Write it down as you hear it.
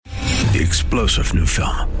The explosive new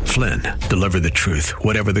film, Flynn, deliver the truth,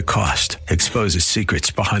 whatever the cost, exposes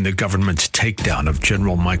secrets behind the government's takedown of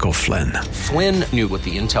General Michael Flynn. Flynn knew what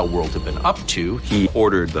the intel world had been up to. He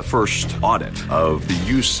ordered the first audit of the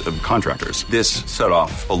use of contractors. This set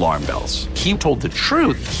off alarm bells. He told the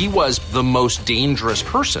truth. He was the most dangerous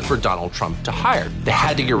person for Donald Trump to hire. They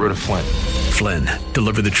had to get rid of Flynn. Flynn,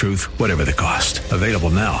 deliver the truth, whatever the cost. Available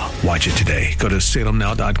now. Watch it today. Go to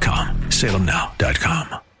salemnow.com.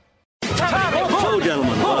 salemnow.com. So,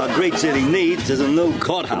 gentlemen, what our great city needs is a new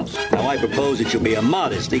courthouse. Now, I propose it should be a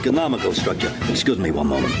modest, economical structure. Excuse me one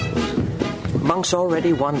moment. Monk's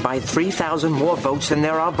already won by 3,000 more votes than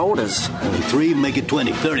there are voters. Only 3, make it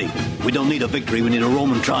 20, 30. We don't need a victory, we need a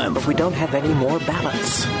Roman triumph. But we don't have any more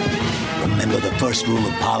ballots. Remember the first rule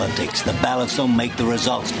of politics. The ballots don't make the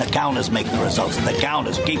results. The counters make the results. The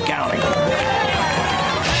counters keep counting. Help!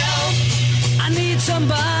 I need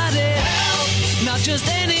somebody. Help! Not just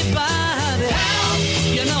anybody. Help!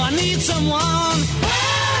 You know I need someone. Help!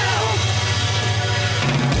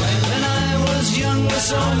 When I was younger,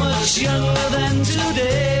 so much younger than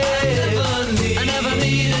today, I never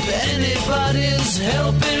needed anybody's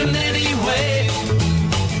help in any way.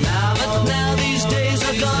 Now these days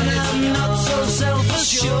are gone, I'm not so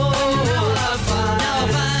self-assured. Now I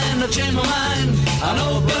find I've changed my mind,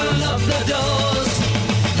 I'll open up the doors.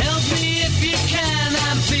 Help me if you can,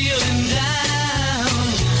 I'm feeling down,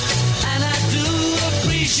 and I do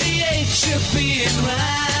appreciate you being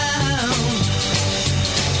round.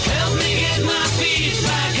 Help me get my feet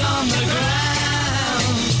back on the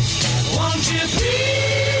ground. Won't you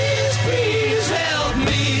please help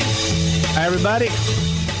me? Hi, everybody.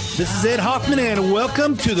 This is Ed Hoffman, and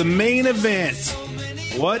welcome to the main event.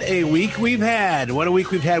 What a week we've had. What a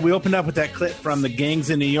week we've had. We opened up with that clip from the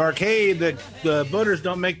gangs in New York. Hey, the voters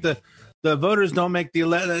don't make the voters don't make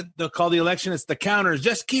they'll call the election. It's the counters.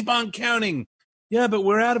 Just keep on counting. Yeah, but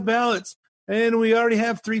we're out of ballots, and we already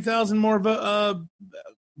have 3,000 more votes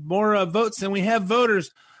than we have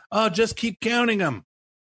voters. Oh, just keep counting them.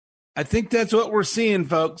 I think that's what we're seeing,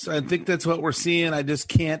 folks. I think that's what we're seeing. I just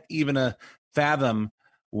can't even fathom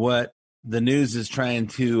what the news is trying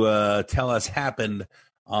to tell us happened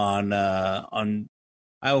on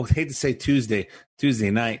I would hate to say Tuesday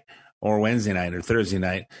night or Wednesday night or Thursday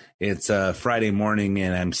night. It's Friday morning,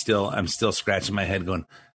 and I'm still scratching my head going,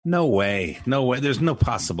 no way. There's no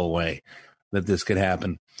possible way that this could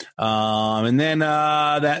happen. And then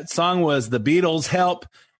that song was the Beatles' Help,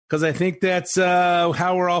 because I think that's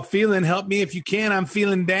how we're all feeling. Help me if you can. I'm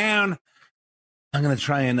feeling down. I'm going to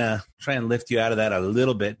try and lift you out of that a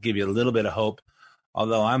little bit, give you a little bit of hope,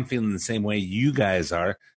 although I'm feeling the same way you guys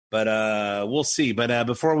are. But we'll see. But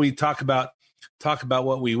before we talk about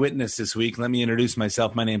what we witnessed this week, let me introduce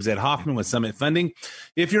myself. My name is Ed Hoffman with Summit Funding.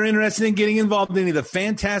 If you're interested in getting involved in any of the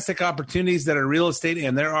fantastic opportunities that are real estate,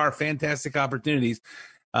 and there are fantastic opportunities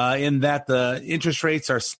in that the interest rates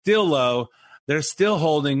are still low, they're still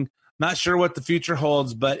holding. Not sure what the future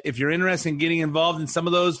holds, but if you're interested in getting involved in some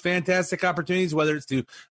of those fantastic opportunities, whether it's to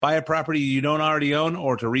buy a property you don't already own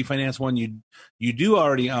or to refinance one you do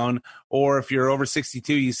already own, or if you're over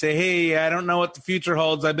 62, you say, hey, I don't know what the future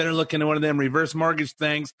holds. I better look into one of them reverse mortgage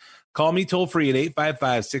things. Call me toll free at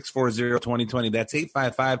 855-640-2020. That's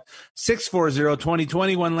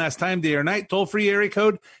 855-640-2020. One last time, day or night, toll free area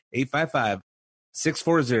code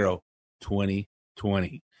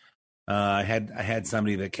 855-640-2020. I had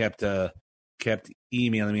somebody that kept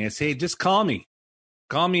emailing me. I say, hey, just call me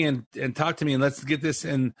and talk to me, and let's get this.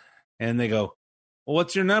 And they go, well,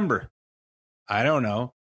 what's your number? I don't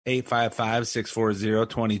know.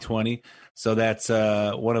 855-640-2020. So that's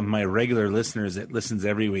one of my regular listeners that listens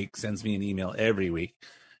every week, sends me an email every week,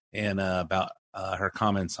 and about her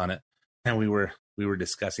comments on it. And we were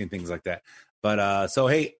discussing things like that. But so,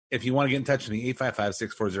 hey, if you want to get in touch with me,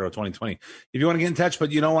 855-640-2020. If you want to get in touch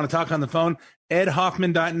but you don't want to talk on the phone,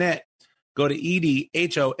 edhoffman.net. Go to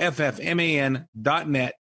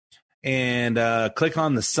edhoffman.net and click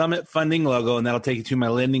on the Summit Funding logo, and that'll take you to my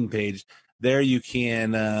landing page. There you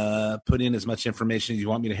can put in as much information as you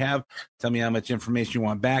want me to have. Tell me how much information you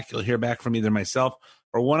want back. You'll hear back from either myself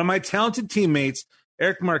or one of my talented teammates,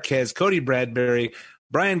 Eric Marquez, Cody Bradbury,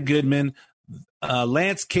 Brian Goodman,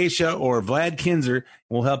 Lance Keisha, or Vlad Kinzer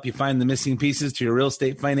will help you find the missing pieces to your real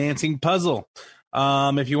estate financing puzzle.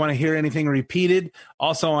 If you want to hear anything repeated,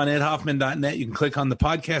 also on edhoffman.net, you can click on the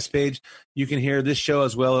podcast page. You can hear this show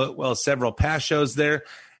as well as several past shows there,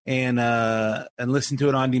 and listen to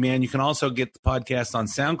it on demand. You can also get the podcast on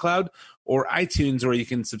SoundCloud or iTunes, or you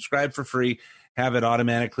can subscribe for free, have it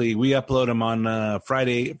automatically. We upload them on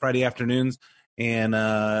Friday afternoons, and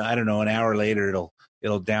I don't know, an hour later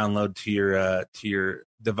it'll download to your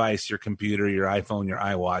device, your computer, your iPhone, your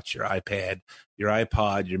iWatch, your iPad, your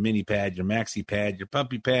iPod, your mini pad, your maxi pad, your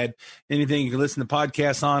puppy pad, anything you can listen to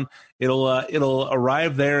podcasts on. It'll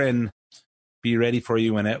arrive there and be ready for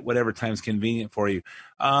you and at whatever time's convenient for you.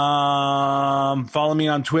 Follow me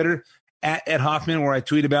on Twitter at Ed Hoffman, where I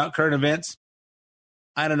tweet about current events.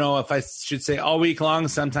 I don't know if I should say all week long,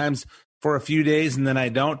 sometimes for a few days, and then I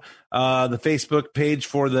don't. The Facebook page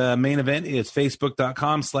for the main event is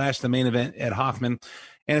facebook.com/the main event Ed Hoffman.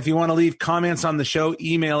 And if you want to leave comments on the show,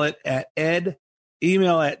 email it at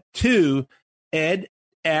to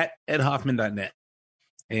ed@edhoffman.net.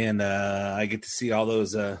 And I get to see all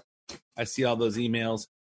those. I see all those emails.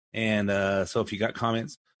 And so if you got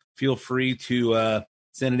comments, feel free to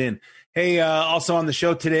send it in. Hey, also on the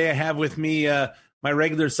show today, I have with me my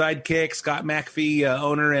regular sidekick, Scott McAfee,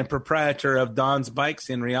 owner and proprietor of Don's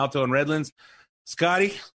Bikes in Rialto and Redlands.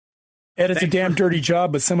 Scotty. Ed, it's a damn dirty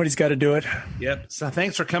job, but somebody's got to do it. Yep. So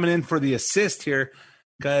thanks for coming in for the assist here,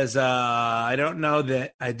 because I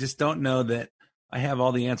just don't know that I have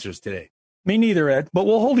all the answers today. Me neither, Ed, but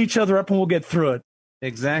we'll hold each other up and we'll get through it.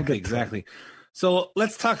 Exactly. So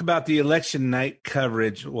let's talk about the election night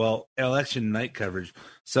coverage. So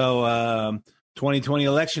 2020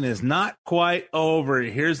 election is not quite over.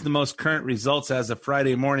 Here's the most current results as of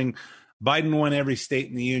Friday morning. Biden won every state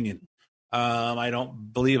in the union. I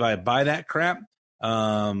don't believe I buy that crap.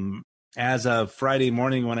 As of Friday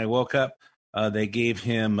morning when I woke up, they gave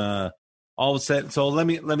him all of a sudden. So let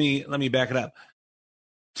me back it up.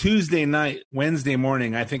 Tuesday night, Wednesday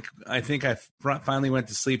morning, I think I finally went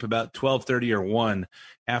to sleep about 12:30 or 1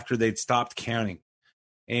 after they'd stopped counting.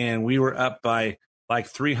 And we were up by like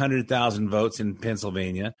 300,000 votes in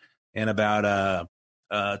Pennsylvania and about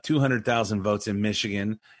 200,000 votes in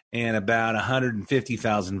Michigan and about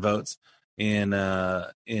 150,000 votes in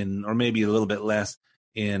or maybe a little bit less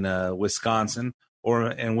in Wisconsin,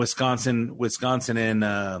 and Wisconsin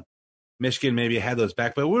and Michigan maybe had those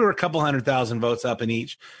back, but we were a couple 100,000 votes up in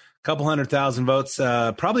each. Couple 100,000 votes,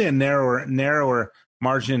 probably a narrower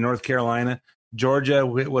margin in North Carolina. Georgia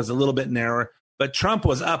was a little bit narrower, but Trump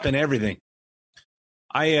was up in everything.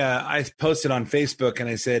 I posted on Facebook and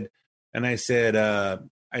I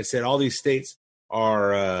said all these states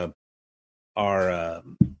are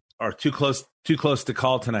too close to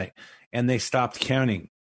call tonight, and they stopped counting.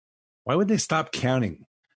 Why would they stop counting?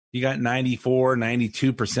 You got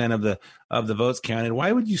 92% of the votes counted.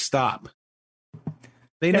 Why would you stop?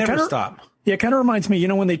 They never stop. Yeah, it kind of reminds me,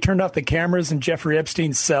 when they turned off the cameras in Jeffrey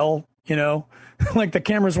Epstein's cell, like the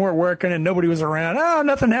cameras weren't working and nobody was around. Oh,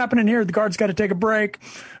 nothing happening here. The guard's got to take a break.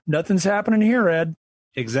 Nothing's happening here, Ed.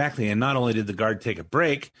 Exactly. And not only did the guard take a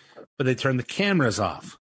break, but they turned the cameras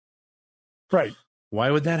off. Right.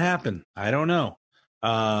 Why would that happen? I don't know.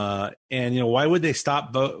 And why would they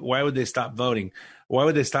stop Why would they stop voting? Why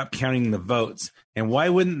would they stop counting the votes? And why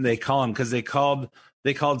wouldn't they call them? Because they called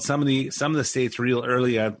some of the states real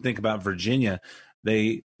early. I think about Virginia.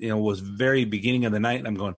 They was very beginning of the night, and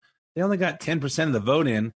I'm going, they only got 10% of the vote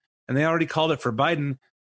in, and they already called it for Biden.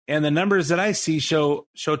 And the numbers that I see show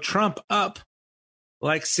Trump up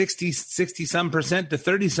like 60 some percent to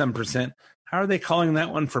 30 some percent. How are they calling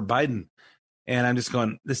that one for Biden? And I'm just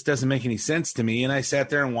going, this doesn't make any sense to me. And I sat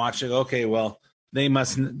there and watched it. Okay, well, they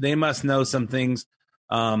must know some things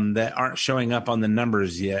that aren't showing up on the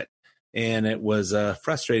numbers yet. And it was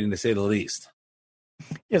frustrating to say the least.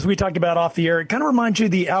 As we talked about off the air, it kind of reminds you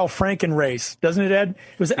of the Al Franken race, doesn't it, Ed?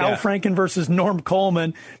 It was Al Franken versus Norm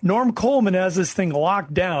Coleman. Norm Coleman has this thing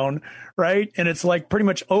locked down, right? And it's like pretty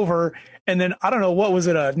much over. And then, I don't know, what was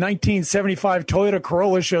it? A 1975 Toyota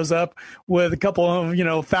Corolla shows up with a couple of,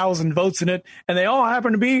 1,000 votes in it. And they all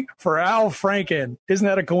happen to be for Al Franken. Isn't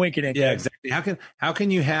that a coincidence? Yeah, exactly. How can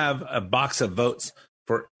you have a box of votes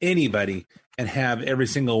for anybody and have every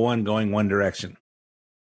single one going one direction?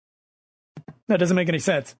 That doesn't make any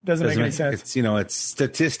sense. Doesn't make any sense. It's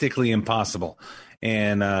statistically impossible.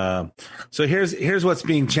 And so here's what's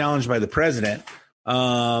being challenged by the president.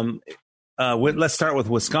 Let's start with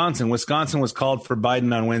Wisconsin. Wisconsin was called for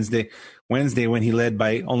Biden on Wednesday when he led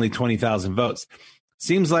by only 20,000 votes.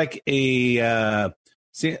 Seems like like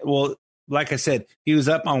I said, he was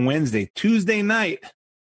up on Wednesday. Tuesday night,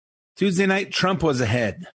 Trump was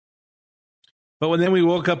ahead. But then we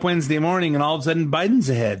woke up Wednesday morning and all of a sudden Biden's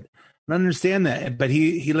ahead. I understand that, but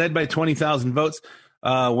he led by 20,000 votes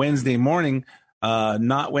Wednesday morning,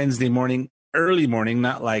 not Wednesday morning, early morning,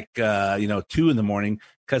 not like 2 a.m,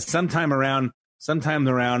 because sometime around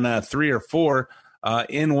 3 or 4,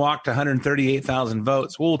 in walked 138,000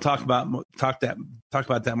 votes. We'll talk about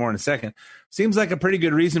that more in a second. Seems like a pretty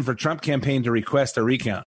good reason for Trump campaign to request a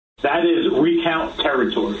recount. That is recount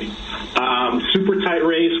territory. Super tight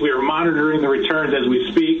race. We are monitoring the returns as we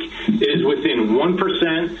speak. It is within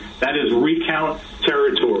 1%. That is recount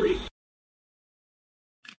territory.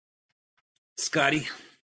 Scotty?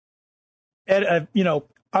 Ed,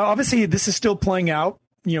 obviously this is still playing out.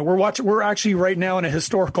 We're actually right now in a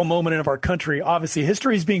historical moment of our country. Obviously,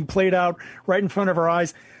 history is being played out right in front of our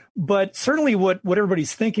eyes. But certainly what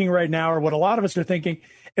everybody's thinking right now, or what a lot of us are thinking,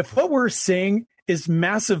 if what we're seeing is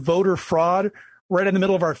massive voter fraud right in the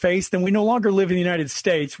middle of our face, then we no longer live in the United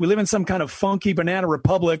States. We live in some kind of funky banana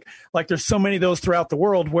republic, like there's so many of those throughout the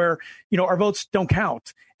world, where, our votes don't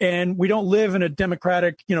count. And we don't live in a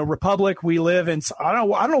democratic, republic. We live in, I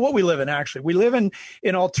don't know what we live in, actually. We live in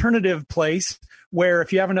an alternative place where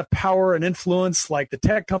if you have enough power and influence like the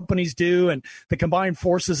tech companies do, and the combined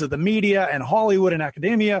forces of the media and Hollywood and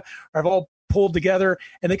academia have all pulled together,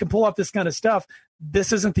 and they can pull off this kind of stuff,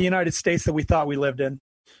 this isn't the United States that we thought we lived in.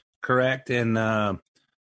 Correct. And I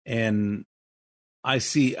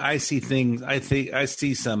see things. I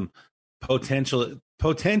see some potentially.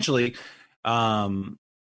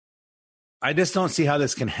 I just don't see how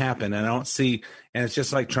this can happen. And I don't see, and it's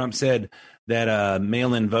just like Trump said, that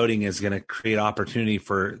mail-in voting is going to create opportunity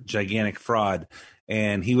for gigantic fraud.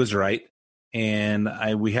 And he was right. And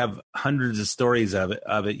we have hundreds of stories of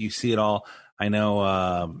it. You see it all. I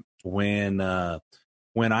know when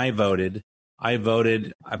I voted,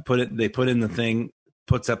 they put in the thing,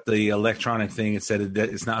 puts up the electronic thing. It said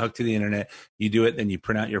it's not hooked to the internet. You do it, then you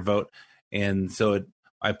print out your vote. And so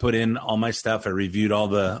I put in all my stuff. I reviewed all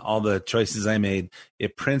the choices I made.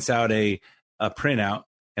 It prints out a printout,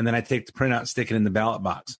 and then I take the printout, stick it in the ballot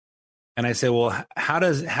box. And I say, well,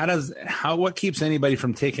 what keeps anybody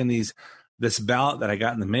from taking this ballot that I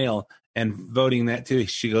got in the mail and voting that too?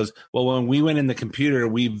 She goes, well, when we went in the computer,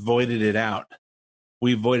 we voided it out.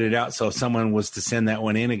 So if someone was to send that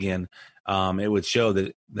one in again, it would show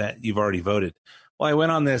that you've already voted. Well, I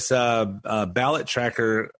went on this ballot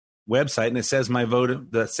tracker website, and it says my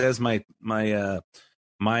vote. That says my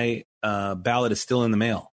ballot is still in the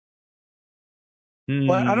mail.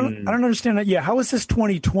 Well, I don't understand that. Yeah, how is this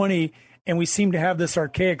 2020? And we seem to have this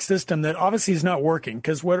archaic system that obviously is not working,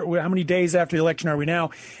 because how many days after the election are we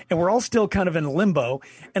now? And we're all still kind of in limbo.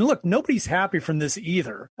 And look, nobody's happy from this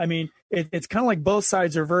either. I mean, it's kind of like both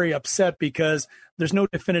sides are very upset because there's no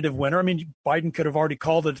definitive winner. I mean, Biden could have already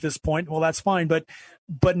called it at this point. Well, that's fine. But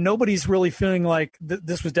nobody's really feeling like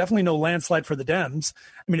this was definitely no landslide for the Dems.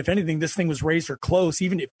 I mean, if anything, this thing was raised or close,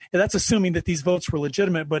 even if that's assuming that these votes were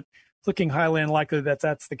legitimate, but it's looking highly unlikely that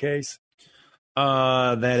that's the case.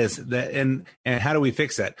 That is that, and how do we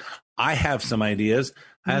fix that? I have some ideas.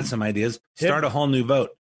 Start a whole new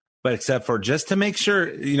vote, but except for just to make sure,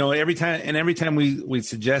 every time we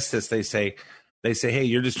suggest this, they say, hey,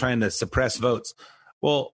 you're just trying to suppress votes.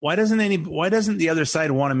 Well, why doesn't the other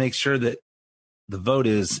side want to make sure that the vote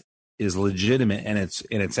is legitimate and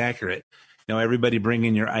it's accurate? Everybody bring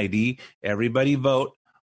in your ID, everybody vote.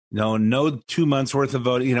 No 2 months worth of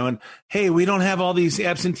voting, and hey, we don't have all these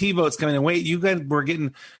absentee votes coming in. Wait, you were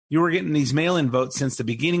getting these mail-in votes since the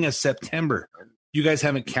beginning of September. You guys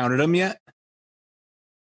haven't counted them yet?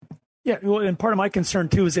 Yeah, well, and part of my concern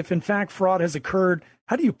too is if in fact fraud has occurred,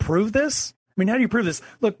 how do you prove this? I mean, how do you prove this?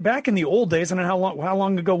 Look, back in the old days, I don't know how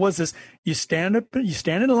long ago was this? You stand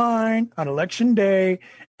in line on election day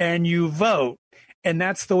and you vote. And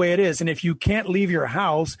that's the way it is. And if you can't leave your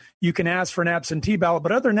house, you can ask for an absentee ballot.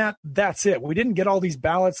 But other than that, that's it. We didn't get all these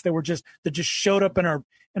ballots that just showed up in our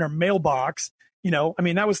mailbox. I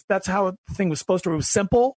mean, that's how the thing was supposed to. It was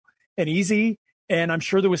simple and easy. And I'm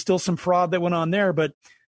sure there was still some fraud that went on there. But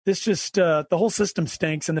this just the whole system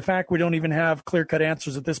stinks. And the fact we don't even have clear-cut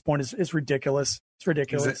answers at this point is ridiculous. It's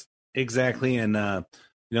ridiculous. Exactly. And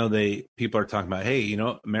people are talking about, hey,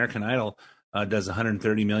 American Idol does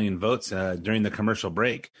 130 million votes during the commercial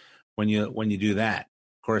break. When you do that,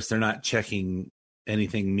 of course, they're not checking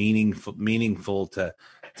anything meaningful to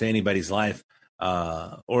anybody's life,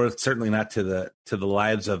 or certainly not to the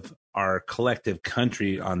lives of our collective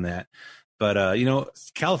country on that. But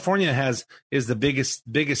California is the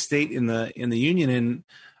biggest state in the union, and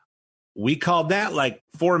we called that like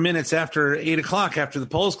 4 minutes after 8 o'clock after the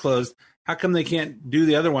polls closed. How come they can't do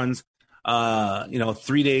the other ones?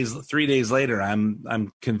 3 days later,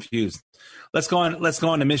 I'm confused. Let's go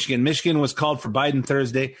on to Michigan. Michigan was called for Biden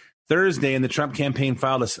Thursday, and the Trump campaign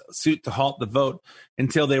filed a suit to halt the vote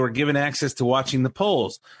until they were given access to watching the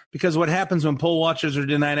polls. Because what happens when poll watchers are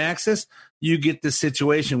denied access? You get this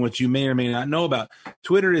situation, which you may or may not know about.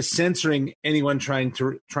 Twitter is censoring anyone trying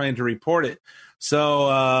to report it.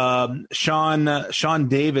 So Sean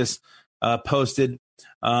Davis posted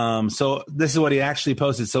So this is what he actually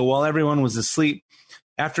posted. So while everyone was asleep,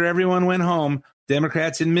 after everyone went home,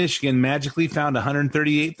 Democrats in Michigan magically found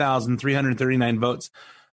 138,339 votes.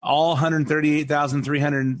 All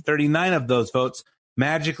 138,339 of those votes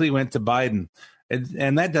magically went to Biden.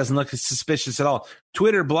 And that doesn't look suspicious at all.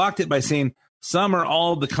 Twitter blocked it by saying some or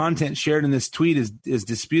all of the content shared in this tweet is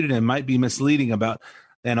disputed and might be misleading about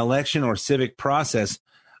an election or civic process.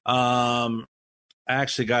 I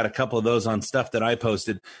actually got a couple of those on stuff that I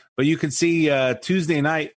posted. But you can see Tuesday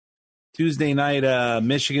night,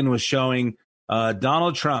 Michigan was showing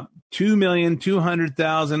Donald Trump,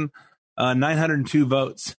 2,200,902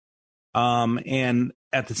 votes. And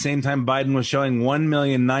at the same time, Biden was showing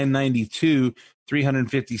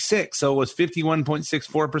 1,992,356. So it was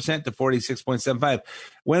 51.64% to 46.75.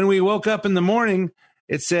 When we woke up in the morning,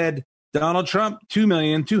 it said Donald Trump,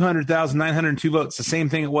 2,200,902 votes. The same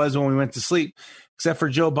thing it was when we went to sleep, except for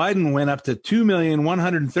Joe Biden went up to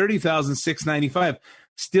 2,130,695.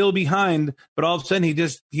 Still behind, but all of a sudden he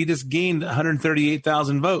just gained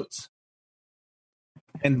 138,000 votes,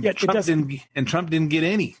 and Trump didn't get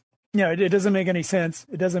any. Yeah, it doesn't make any sense.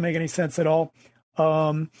 It doesn't make any sense at all.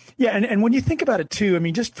 And when you think about it too, I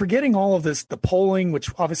mean, just forgetting all of this, the polling,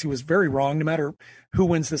 which obviously was very wrong, no matter who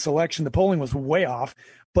wins this election, the polling was way off.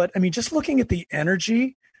 But I mean, just looking at the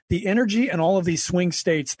energy in all of these swing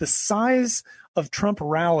states, the size of Trump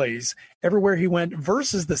rallies everywhere he went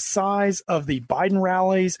versus the size of the Biden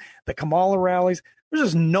rallies, the Kamala rallies, there's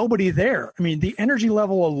just nobody there. I mean, the energy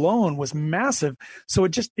level alone was massive. So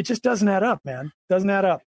it just doesn't add up, man. Doesn't add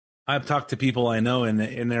up. I've talked to people I know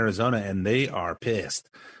in Arizona, and they are pissed.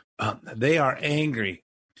 They are angry.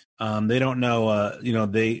 They don't know.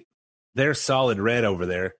 They're solid red over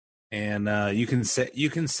there, and you can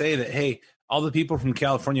say that, hey, all the people from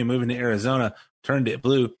California moving to Arizona turned it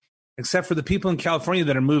blue, except for the people in California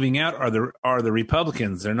that are moving out are the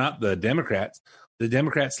Republicans. They're not the Democrats. The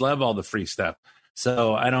Democrats love all the free stuff.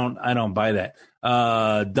 So I don't buy that.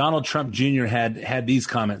 Donald Trump Jr. had these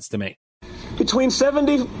comments to make. Between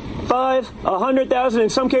 75, 100,000, in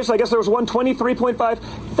some cases, I guess there was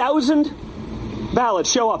 123,500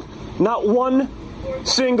 ballots show up. Not one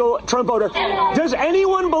single Trump voter. Does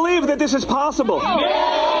anyone believe that this is possible?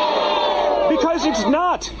 Because it's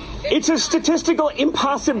not. It's a statistical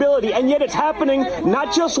impossibility, and yet it's happening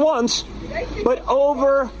not just once, but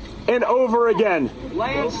over and over again.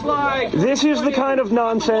 Landslide. This is the kind of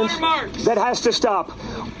nonsense that has to stop.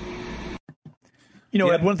 You know,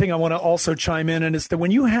 Ed, one thing I want to also chime in on is that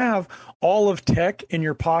when you have all of tech in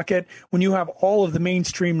your pocket, when you have all of the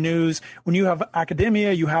mainstream news, when you have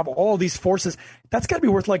academia, you have all these forces, that's got to be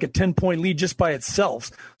worth like a 10-point lead just by itself.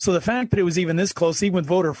 So the fact that it was even this close, even with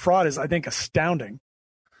voter fraud, is, I think, astounding.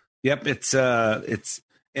 Yep, it's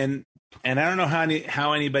and I don't know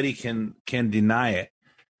how anybody can deny it,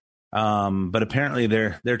 but apparently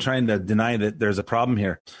they're trying to deny that there's a problem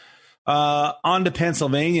here. On to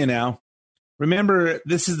Pennsylvania now. Remember,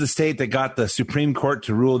 this is the state that got the Supreme Court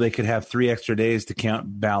to rule they could have 3 extra days to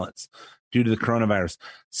count ballots due to the coronavirus.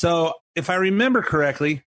 So if I remember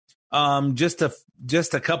correctly, just a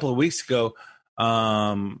couple of weeks ago,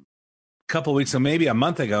 maybe a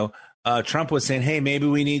month ago, Trump was saying, hey, maybe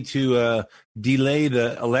we need to delay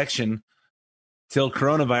the election till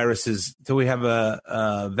we have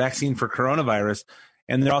a vaccine for coronavirus.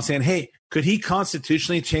 And they're all saying, hey, could he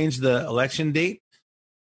constitutionally change the election date?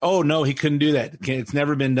 Oh, no, he couldn't do that. It's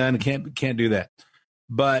never been done. Can't do that.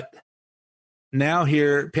 But now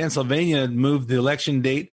here, Pennsylvania moved the election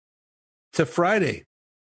date to Friday,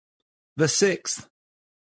 the 6th.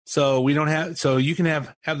 So we don't have. So you can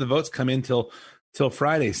have the votes come in till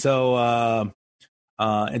Friday. So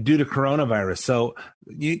and due to coronavirus. So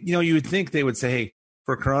you would think they would say, hey,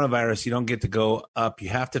 for coronavirus, you don't get to go up. You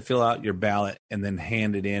have to fill out your ballot and then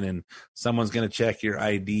hand it in, and someone's going to check your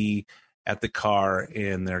ID at the car,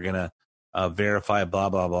 and they're going to verify blah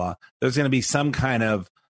blah blah. There's going to be some kind of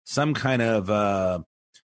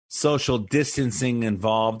social distancing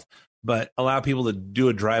involved, but allow people to do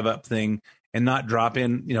a drive up thing and not drop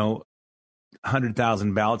in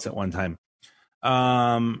 100,000 ballots at one time.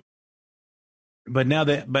 But now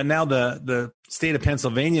the state of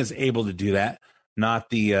Pennsylvania is able to do that,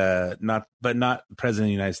 not the President of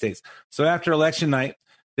the United States. So after election night,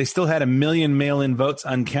 they still had 1 million mail-in votes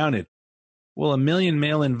uncounted. Well, 1 million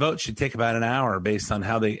mail-in votes should take about an hour based on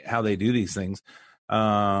how they do these things.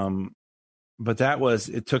 But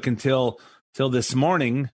it took until this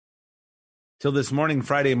morning,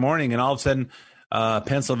 Friday morning, and all of a sudden,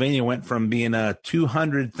 Pennsylvania went from being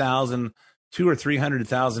 200,000 or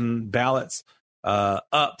 300,000 ballots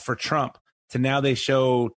up for Trump to now they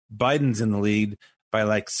show Biden's in the lead by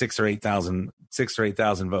like 6,000 or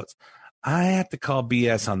 8,000 votes. I have to call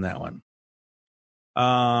BS on that one.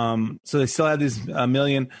 So they still have this a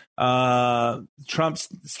million. Trump's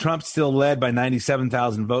still led by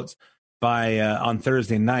 97,000 votes on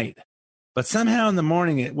Thursday night, but somehow in the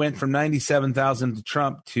morning it went from 97,000 to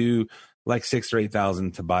Trump to like 6,000 or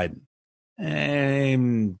 8,000 to Biden.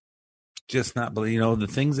 And just not believe, the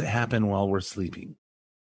things that happen while we're sleeping.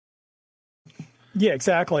 Yeah,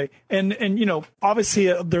 exactly. And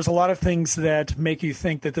obviously there's a lot of things that make you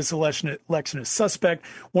think that this election is suspect.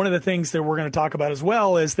 One of the things that we're going to talk about as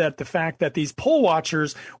well is that the fact that these poll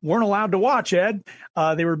watchers weren't allowed to watch, Ed.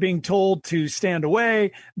 They were being told to stand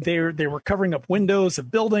away. They were covering up windows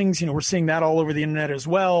of buildings. We're seeing that all over the internet as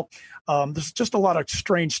well. There's just a lot of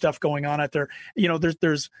strange stuff going on out there.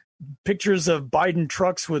 There's pictures of Biden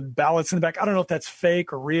trucks with ballots in the back. I don't know if that's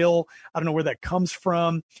fake or real. I don't know where that comes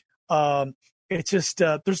from. It's just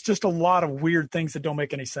there's just a lot of weird things that don't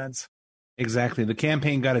make any sense. Exactly. The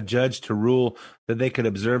campaign got a judge to rule that they could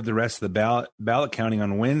observe the rest of the ballot counting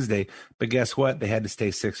on Wednesday. But guess what? They had to stay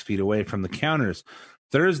 6 feet away from the counters.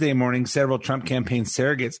 Thursday morning, several Trump campaign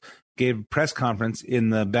surrogates gave a press conference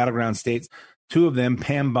in the battleground states. Two of them,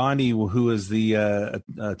 Pam Bondi, who is the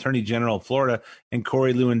Attorney General of Florida, and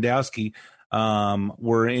Corey Lewandowski,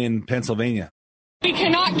 were in Pennsylvania. We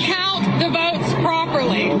cannot count the votes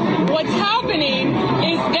properly. What's happening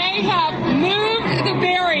is they have moved the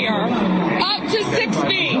barrier up to 6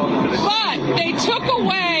 feet, but they took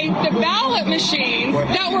away the ballot machines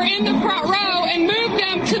that were in the front row and moved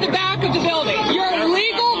them to the back of the building. Your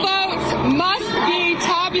legal votes must be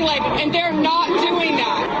tabulated, and they're not doing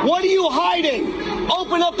that. What are you hiding?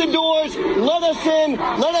 Open up the doors, let us in,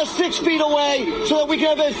 let us 6 feet away so that we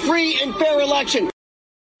can have a free and fair election.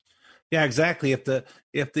 Yeah, exactly. If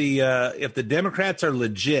the Democrats are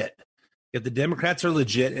legit, and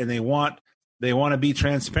they want to be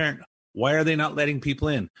transparent, why are they not letting people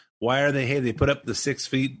in? Why are they put up the 6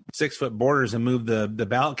 foot borders and move the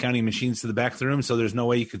ballot counting machines to the back of the room so there's no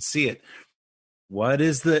way you could see it? What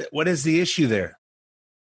is the issue there?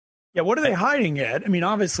 Yeah, what are they hiding, Ed? I mean,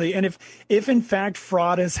 obviously, and if in fact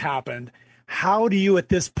fraud has happened, how do you at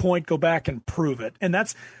this point go back and prove it? And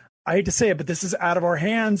that's, I hate to say it, but this is out of our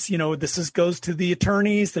hands. This goes to the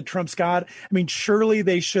attorneys that Trump's got. I mean, surely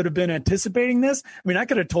they should have been anticipating this. I mean, I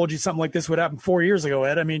could have told you something like this would happen 4 years ago,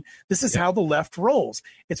 Ed. I mean, this is how the left rolls.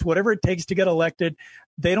 It's whatever it takes to get elected.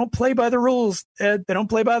 They don't play by the rules, Ed. They don't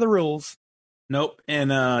play by the rules. Nope.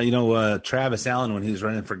 And, Travis Allen, when he was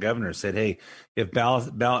running for governor, said, hey, if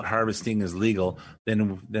ballot harvesting is legal,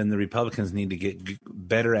 then the Republicans need to get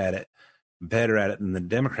better at it than the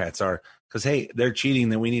Democrats are. Because, hey, they're cheating,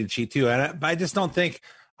 then we need to cheat too. And I just don't think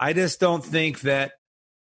that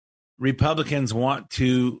Republicans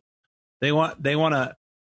they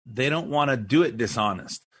don't want to do it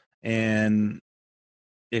dishonest. And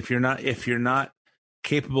if you're not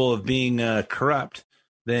capable of being corrupt,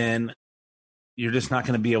 then you're just not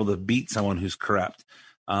going to be able to beat someone who's corrupt.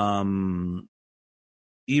 Even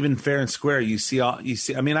fair and square, you see.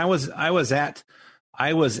 I mean, I was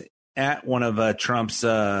at one of Trump's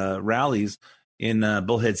rallies in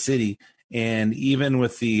Bullhead City, and even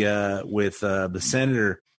with the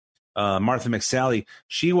senator Martha McSally,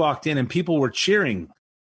 she walked in and people were cheering,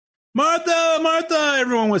 Martha, Martha.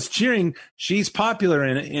 Everyone was cheering. She's popular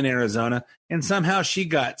in Arizona, and somehow she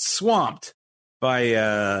got swamped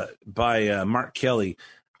by Mark Kelly,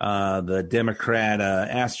 the Democrat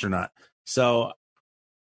astronaut. So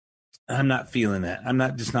I'm not feeling that. I'm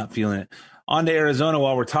not feeling it. On to Arizona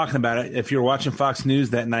while we're talking about it. If you're watching Fox News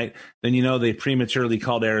that night, then they prematurely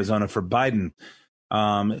called Arizona for Biden.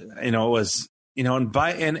 It was,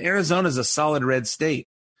 and Arizona is a solid red state.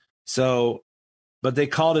 So, but they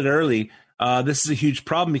called it early. This is a huge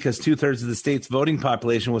problem because 2/3 of the state's voting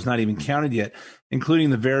population was not even counted yet, including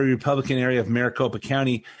the very Republican area of Maricopa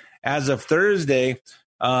County. As of Thursday,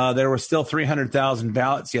 there were still 300,000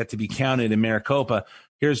 ballots yet to be counted in Maricopa.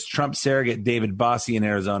 Here's Trump surrogate David Bossie in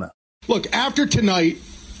Arizona. Look, after tonight,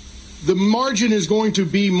 the margin is going to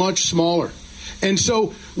be much smaller. And so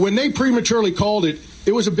when they prematurely called it,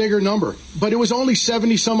 it was a bigger number. But it was only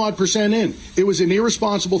 70-some-odd% in. It was an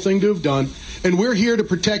irresponsible thing to have done. And we're here to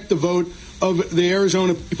protect the vote of the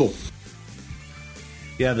Arizona people.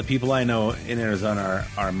 Yeah, the people I know in Arizona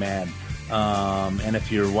are mad. And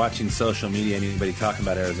if you're watching social media, anybody talking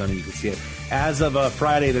about Arizona, you can see it. As of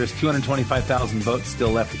Friday, there's 225,000 votes still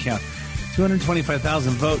left to count.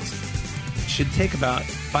 225,000 votes should take about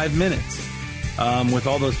 5 minutes with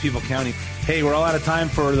all those people counting. Hey, we're all out of time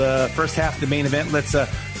for the first half of the main event. Let's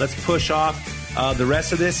push off the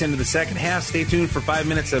rest of this into the second half. Stay tuned for 5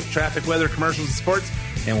 minutes of traffic, weather, commercials, and sports,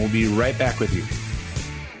 and we'll be right back with you.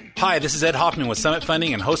 Hi, this is Ed Hoffman with Summit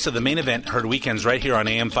Funding and host of The Main Event, heard weekends right here on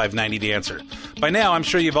AM 590 The Answer. By now, I'm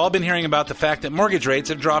sure you've all been hearing about the fact that mortgage rates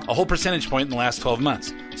have dropped a whole percentage point in the last 12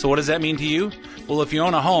 months. So what does that mean to you? Well, if you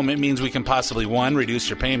own a home, it means we can possibly 1, reduce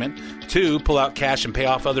your payment, 2, pull out cash and pay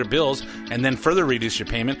off other bills, and then further reduce your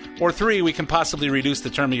payment, or 3, we can possibly reduce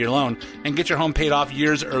the term of your loan and get your home paid off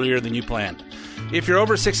years earlier than you planned. If you're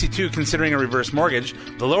over 62 considering a reverse mortgage,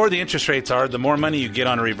 the lower the interest rates are, the more money you get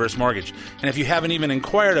on a reverse mortgage. And if you haven't even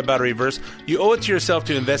inquired about a reverse, you owe it to yourself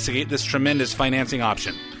to investigate this tremendous financing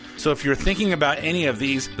option. So if you're thinking about any of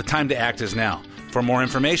these, the time to act is now. For more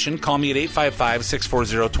information, call me at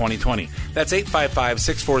 855-640-2020. That's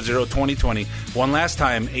 855-640-2020. One last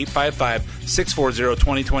time,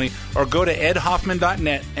 855-640-2020. Or go to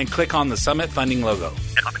edhoffman.net and click on the Summit Funding logo.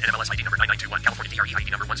 Ed Hoffman, NMLS ID number 9921, California DRE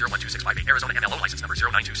ID number 1012658, Arizona MLO license number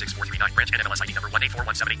 0926439, branch NMLS ID number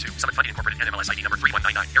 1841782, Summit Funding Incorporated NMLS ID number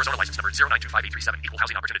 3199, Arizona license number 0925837, equal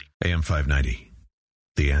housing opportunity. AM 590.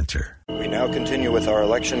 The Answer. We now continue with our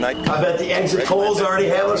election night. I bet the exit polls already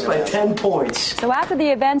have us by 10 points. So after the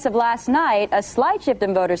events of last night, a slight shift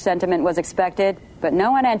in voter sentiment was expected, but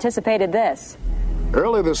no one anticipated this.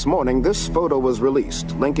 Early this morning, this photo was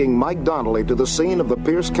released, linking Mike Donnelly to the scene of the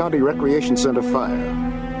Pierce County Recreation Center fire.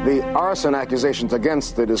 The arson accusations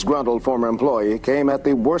against the disgruntled former employee came at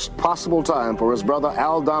the worst possible time for his brother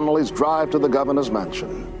Al Donnelly's drive to the governor's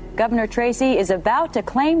mansion. Governor Tracy is about to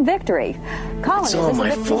claim victory. Colin, it's all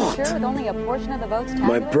my fault. With only a portion of the votes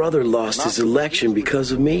my brother lost his election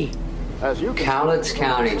because of me. Cowlitz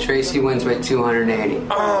County, Tracy wins by 280.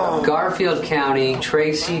 Oh. Garfield County,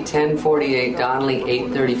 Tracy 1048, Donnelly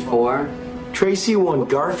 834. Tracy won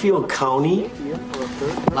Garfield County?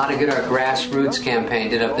 A lot of good our grassroots campaign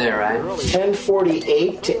did up there, right?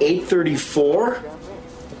 1048 to 834?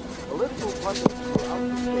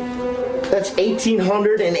 That's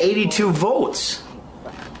 1,882 votes.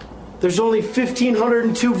 There's only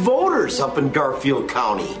 1,502 voters up in Garfield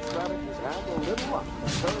County.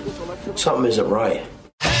 Something isn't right.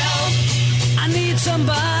 Help! I need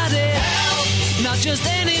somebody. Help! Not just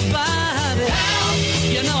anybody. Help!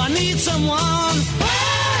 You know I need someone.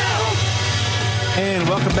 Help! And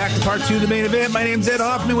welcome back to part 2 of the main event. My name's Ed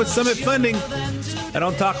Hoffman with Summit Funding. I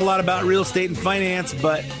don't talk a lot about real estate and finance,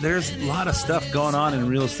 but there's a lot of stuff going on in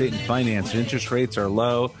real estate and finance. Interest rates are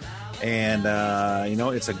low, and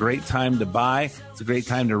it's a great time to buy. It's a great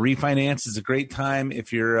time to refinance. It's a great time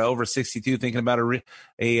if you're over 62 thinking about a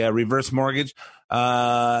reverse mortgage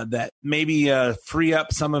that maybe free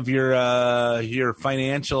up some of your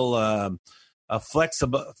financial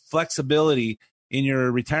flexibility in your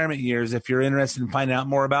retirement years. If you're interested in finding out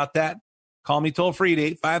more about that, call me toll free at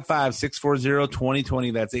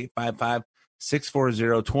 855-640-2020. That's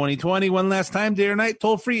 855-640-2020. One last time, day or night,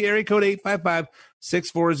 toll free, area code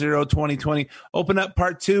 855-640-2020. Open up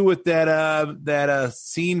part 2 with that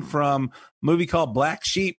scene from a movie called Black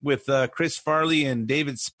Sheep with Chris Farley and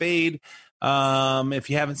David Spade. If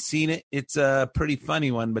you haven't seen it, it's a pretty funny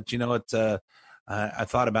one, but it's I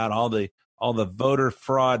thought about all the voter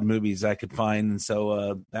fraud movies I could find, and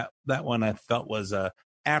so that one I felt was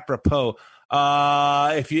apropos.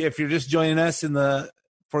 If you're just joining us for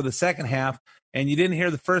the second half and you didn't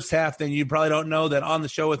hear the first half, then you probably don't know that on the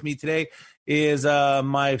show with me today is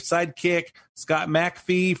my sidekick Scott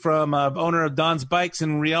McAfee, from owner of Don's Bikes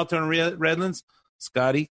and Realtor in Redlands.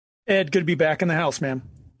 Scotty, Ed, good to be back in the house, man.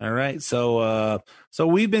 All right, so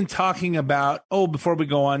we've been talking about. Before we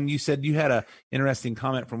go on, you said you had a interesting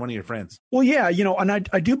comment from one of your friends. Well, yeah, and I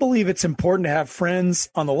do believe it's important to have friends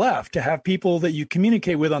on the left, to have people that you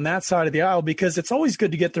communicate with on that side of the aisle, because it's always good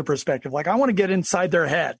to get their perspective. Like, I want to get inside their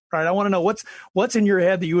head, right? I want to know what's in your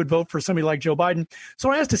head that you would vote for somebody like Joe Biden. So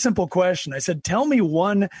I asked a simple question. I said, tell me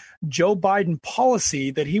one Joe Biden policy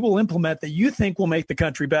that he will implement that you think will make the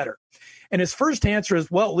country better. And his first answer is,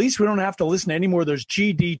 well, at least we don't have to listen to any more of those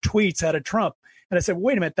GD tweets out of Trump. And I said,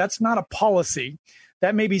 wait a minute, that's not a policy.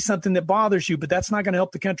 That may be something that bothers you, but that's not going to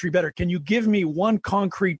help the country better. Can you give me one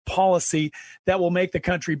concrete policy that will make the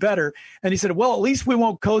country better? And he said, well, at least we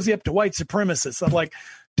won't cozy up to white supremacists. I'm like,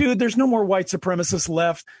 dude, there's no more white supremacists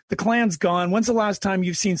left. The Klan's gone. When's the last time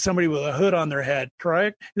you've seen somebody with a hood on their head,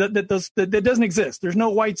 correct? That doesn't exist. There's no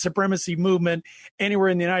white supremacy movement anywhere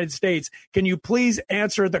in the United States. Can you please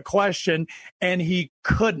answer the question? And he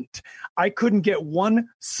couldn't. I couldn't get one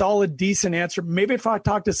solid, decent answer. Maybe if I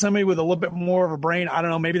talked to somebody with a little bit more of a brain, I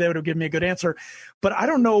don't know, maybe they would have given me a good answer. But I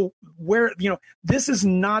don't know where, this is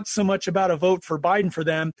not so much about a vote for Biden for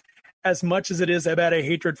them as much as it is about a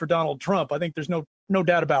hatred for Donald Trump. I think there's no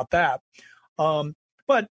doubt about that. But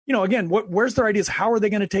But, again, where's their ideas? How are they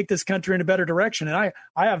going to take this country in a better direction? And I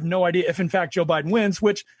have no idea if, in fact, Joe Biden wins,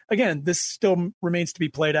 which, again, this still remains to be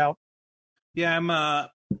played out. Yeah,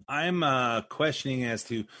 I'm questioning as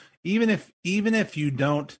to even if you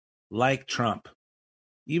don't like Trump,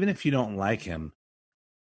 even if you don't like him,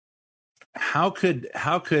 how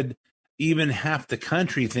could even half the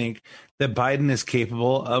country think that Biden is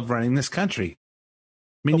capable of running this country?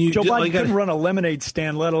 I mean, Joe Biden couldn't run a lemonade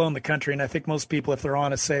stand, let alone the country. And I think most people, if they're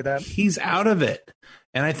honest, say that he's out of it.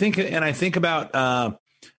 And I think about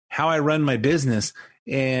how I run my business,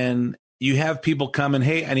 and you have people come and,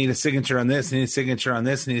 hey, I need a signature on this, I need a signature on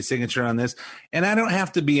this, I need a signature on this. And I don't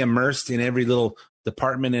have to be immersed in every little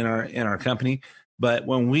department in our company. But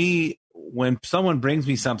when someone brings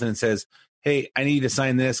me something and says, hey, I need to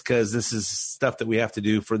sign this because this is stuff that we have to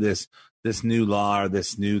do for this new law or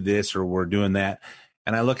this, or we're doing that.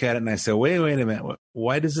 And I look at it and I say, wait a minute.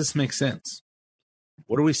 Why does this make sense?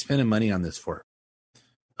 What are we spending money on this for?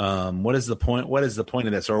 What is the point? What is the point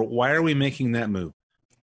of this? Or why are we making that move?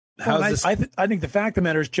 I think the fact of the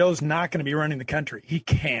matter is Joe's not going to be running the country. He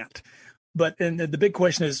can't. But the big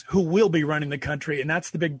question is who will be running the country? And that's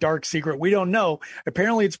the big dark secret. We don't know.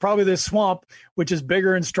 Apparently, it's probably this swamp, which is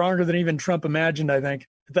bigger and stronger than even Trump imagined, I think.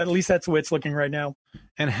 At least that's the way it's looking right now.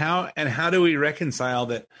 And how do we reconcile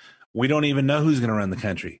that? We don't even know who's going to run the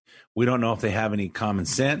country. We don't know if they have any common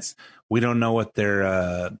sense. We don't know what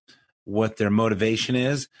their motivation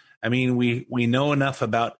is. I mean, we know enough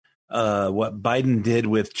about what Biden did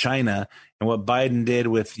with China and what Biden did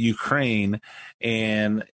with Ukraine,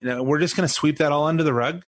 and we're just going to sweep that all under the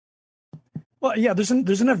rug. Well, yeah,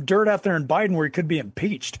 there's enough dirt out there in Biden where he could be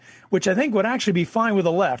impeached, which I think would actually be fine with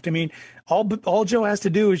the left. I mean, all Joe has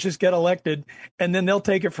to do is just get elected, and then they'll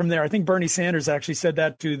take it from there. I think Bernie Sanders actually said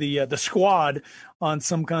that to the squad on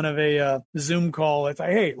some kind of a Zoom call. It's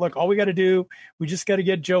like, hey, look, all we got to do, we just got to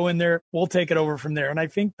get Joe in there. We'll take it over from there. And I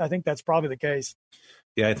think that's probably the case.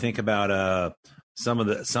 Yeah, I think about some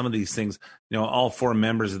of these things. All four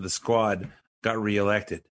members of the squad got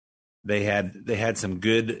reelected. They had some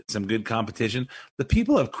good competition. The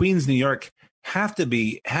people of Queens, New York have to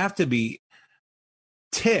be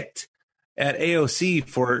ticked at AOC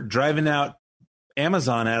for driving out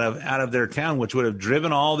Amazon out of their town, which would have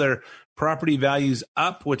driven all their property values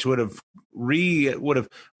up, which would have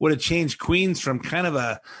changed Queens from kind of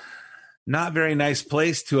a not very nice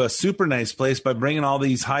place to a super nice place by bringing all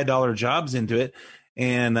these high dollar jobs into it.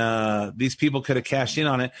 And these people could have cashed in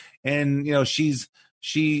on it. And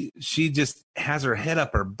she just has her head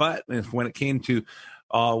up her butt when it came to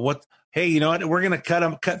hey, you know what? We're going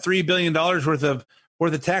to cut $3 billion worth of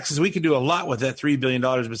taxes. We could do a lot with that $3 billion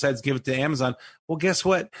besides give it to Amazon. Well, guess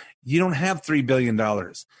what? You don't have $3 billion.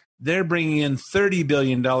 They're bringing in $30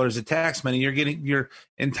 billion of tax money. You're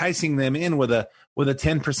enticing them in with a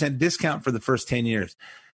 10% discount for the first 10 years.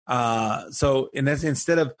 So and that's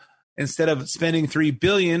instead of spending $3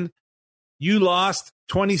 billion, you lost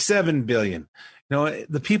 $27 billion.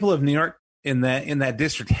 The people of New York in that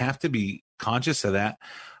district have to be conscious of that.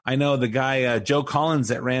 I know the guy, Joe Collins,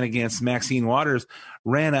 that ran against Maxine Waters,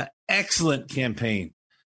 ran an excellent campaign.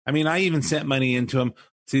 I mean, I even sent money into him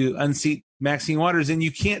to unseat Maxine Waters. And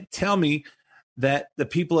you can't tell me that the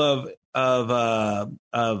people of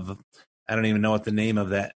I don't even know what the name of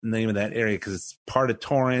that area, because it's part of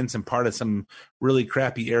Torrance and part of some really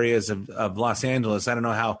crappy areas of Los Angeles. I don't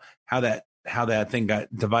know how that thing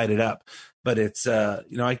got divided up, but it's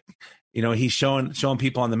he's showing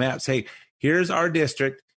people on the maps, hey, here's our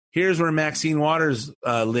district, here's where Maxine Waters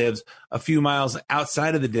lives, a few miles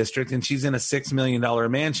outside of the district, and she's in a $6 million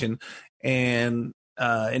mansion, and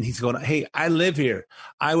he's going, hey, I live here,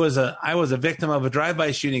 I was a victim of a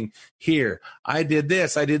drive-by shooting here, I did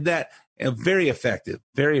this, I did that. And very effective.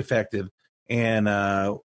 And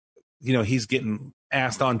he's getting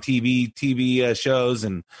asked on TV shows,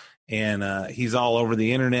 and he's all over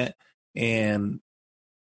the internet, and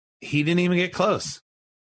he didn't even get close.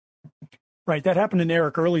 Right. That happened in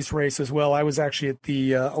Eric Early's race as well. I was actually at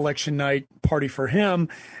the election night party for him,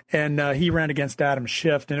 and he ran against Adam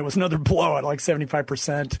Schiff, and it was another blowout, like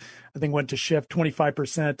 75%, I think, went to Schiff,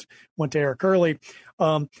 25% went to Eric Early.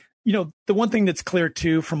 The one thing that's clear,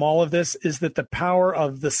 too, from all of this is that the power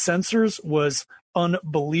of the censors was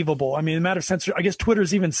unbelievable. I mean, the matter of censor, I guess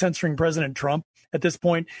Twitter's even censoring President Trump at this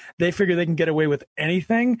point. They figure they can get away with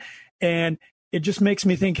anything. And it just makes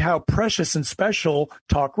me think how precious and special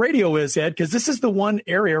talk radio is, Ed, because this is the one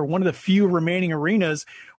area, one of the few remaining arenas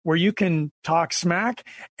where you can talk smack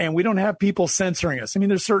and we don't have people censoring us. I mean,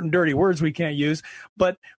 there's certain dirty words we can't use,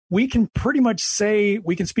 but we can pretty much say,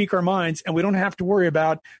 we can speak our minds and we don't have to worry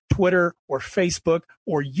about Twitter or Facebook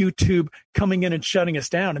or YouTube coming in and shutting us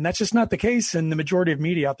down. And that's just not the case in the majority of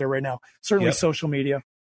media out there right now, certainly social media.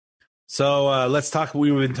 So let's talk.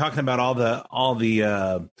 We've been talking about all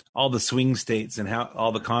the swing states and how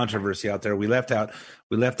all the controversy out there. We left out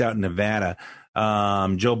Nevada.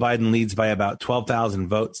 Joe Biden leads by about 12,000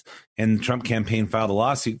 votes, and the Trump campaign filed a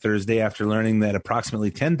lawsuit Thursday after learning that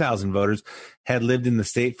approximately 10,000 voters had lived in the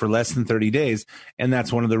state for less than 30 days. And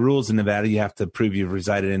that's one of the rules in Nevada. You have to prove you've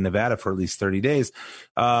resided in Nevada for at least 30 days.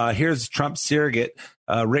 Here's Trump surrogate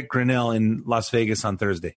Rick Grinnell in Las Vegas on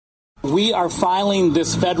Thursday. We are filing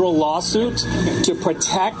this federal lawsuit to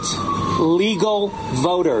protect legal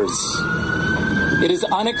voters. It is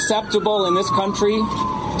unacceptable in this country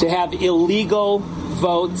to have illegal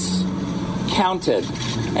votes counted.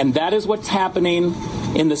 And that is what's happening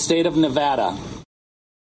in the state of Nevada.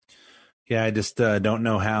 Yeah, I just don't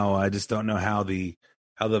know how. I just don't know how the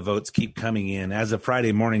votes keep coming in. As of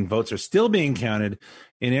Friday morning, votes are still being counted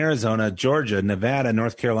in Arizona, Georgia, Nevada,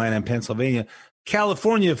 North Carolina, and Pennsylvania.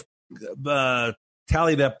 California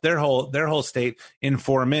tallied up their whole state in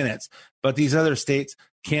 4 minutes, but these other states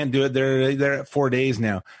can't do it. They're at 4 days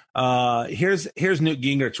now. Here's Newt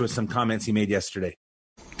Gingrich with some comments he made yesterday.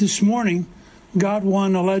 This morning, got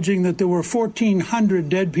one alleging that there were 1,400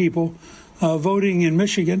 dead people voting in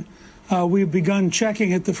Michigan. We've begun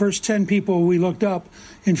checking it. The first 10 people we looked up,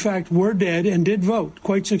 in fact, were dead and did vote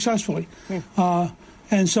quite successfully.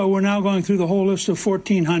 And so we're now going through the whole list of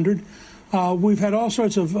 1,400. We've had all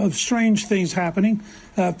sorts of strange things happening.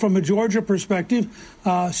 From a Georgia perspective,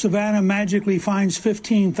 Savannah magically finds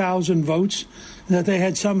 15,000 votes that they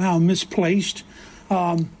had somehow misplaced.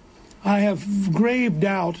 I have grave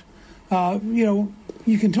doubt. You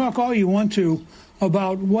can talk all you want to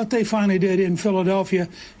about what they finally did in Philadelphia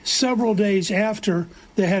several days after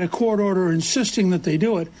they had a court order insisting that they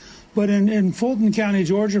do it. But in Fulton County,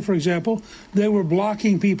 Georgia, for example, they were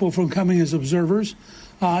blocking people from coming as observers.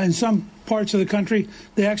 In some parts of the country,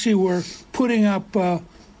 they actually were putting up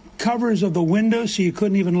covers of the windows so you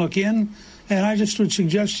couldn't even look in. And I just would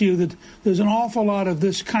suggest to you that there's an awful lot of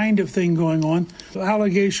this kind of thing going on.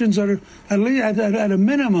 Allegations that are, at least at a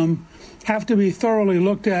minimum, have to be thoroughly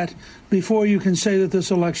looked at before you can say that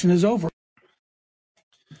this election is over.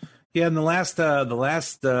 Yeah, and the last thing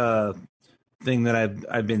that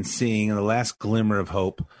I've been seeing, and the last glimmer of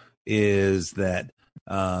hope, is that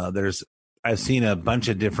I've seen a bunch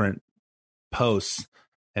of different posts,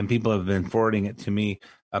 and people have been forwarding it to me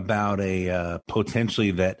about a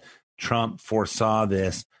potentially that Trump foresaw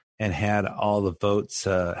this and had all the votes,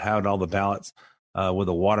 had all the ballots with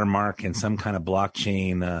a watermark and some kind of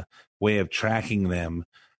blockchain way of tracking them,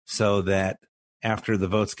 so that after the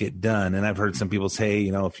votes get done, and I've heard some people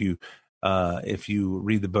say, if you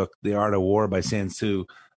read the book The Art of War by Sun Tzu,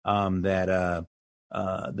 that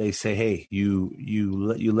they say, hey, you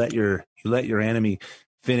let your enemy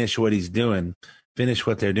finish what he's doing, finish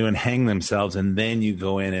what they're doing, hang themselves, and then you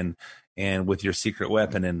go in and with your secret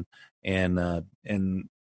weapon and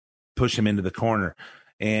push him into the corner.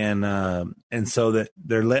 And so that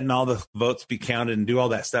they're letting all the votes be counted and do all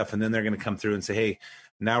that stuff. And then they're going to come through and say, hey,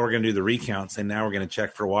 now we're going to do the recounts, and now we're going to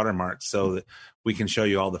check for watermarks so that we can show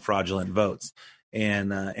you all the fraudulent votes.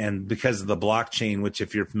 And because of the blockchain, which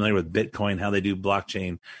if you're familiar with Bitcoin, how they do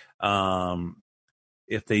blockchain,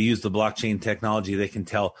 if they use the blockchain technology, they can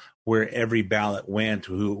tell where every ballot went,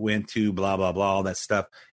 who it went to, blah, blah, blah, all that stuff.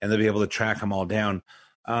 And they'll be able to track them all down.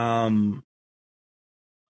 I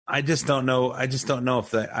just don't know.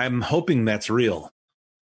 If that, I'm hoping that's real.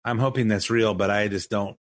 But I just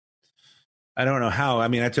don't. I don't know how. I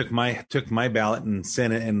mean, I took my ballot and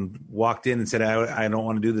sent it and walked in and said, I don't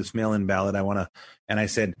want to do this mail-in ballot. I want to, and I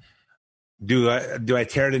said, do I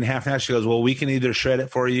tear it in half now? She goes, well, we can either shred it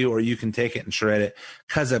for you or you can take it and shred it.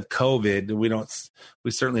 Because of COVID,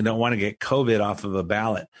 we certainly don't want to get COVID off of a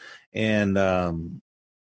ballot. And then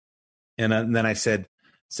I said,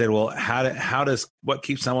 well, what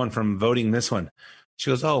keeps someone from voting this one? She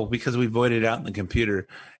goes, oh, because we voided out in the computer.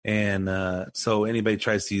 And so anybody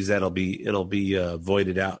tries to use that, it'll be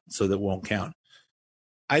voided out, so that won't count.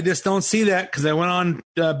 I just don't see that, because I went on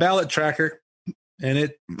ballot tracker and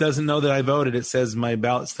it doesn't know that I voted. It says my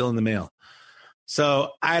ballot's still in the mail.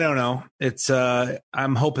 So I don't know. It's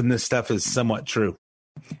I'm hoping this stuff is somewhat true.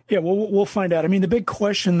 Yeah, we'll find out. I mean, the big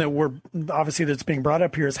question that's being brought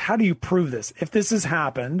up here is, how do you prove this? If this has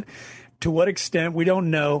happened, To what extent, we don't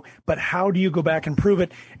know, but how do you go back and prove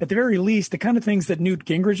it? At the very least, the kind of things that Newt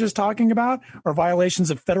Gingrich is talking about are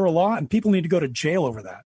violations of federal law, and people need to go to jail over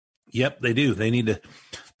that. Yep, they do.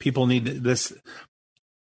 People need this,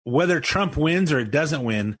 whether Trump wins or it doesn't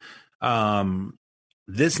win,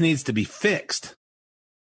 this needs to be fixed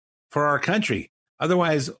for our country.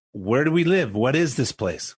 Otherwise, where do we live? What is this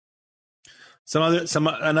place?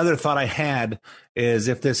 Another thought I had is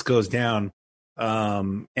if this goes down,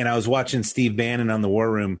 and I was watching Steve Bannon on the War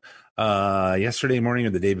Room yesterday morning or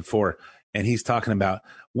the day before, and he's talking about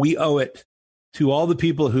we owe it to all the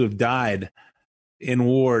people who have died in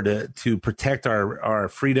war to protect our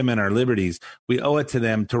freedom and our liberties. We owe it to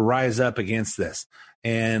them to rise up against this.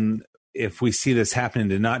 And if we see this happening,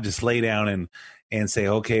 to not just lay down and say,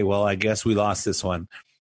 okay, well, I guess we lost this one.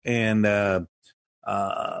 And I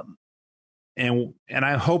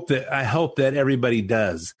hope that everybody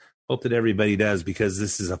does. Hope that everybody does, because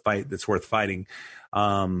this is a fight that's worth fighting.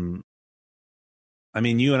 I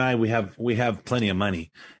mean, you and I, we have plenty of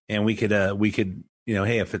money, and we could,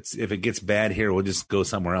 hey, if it gets bad here, we'll just go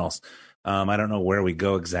somewhere else. I don't know where we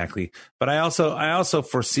go exactly, but I also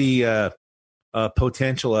foresee a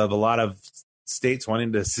potential of a lot of states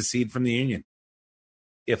wanting to secede from the union.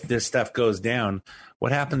 If this stuff goes down,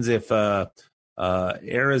 what happens if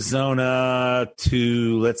Arizona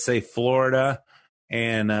to, let's say, Florida,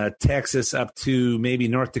 and Texas up to maybe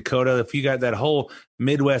North Dakota, if you got that whole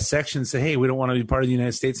Midwest section, say, hey, we don't want to be part of the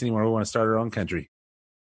United States anymore. We want to start our own country.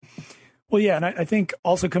 Well, yeah, and I think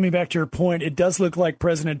also coming back to your point, it does look like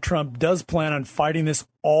President Trump does plan on fighting this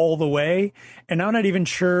all the way. And I'm not even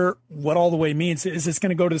sure what all the way means. Is this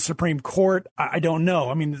going to go to the Supreme Court? I don't know.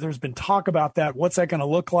 I mean, there's been talk about that. What's that going to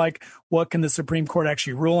look like? What can the Supreme Court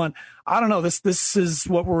actually rule on? I don't know. This is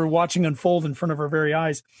what we're watching unfold in front of our very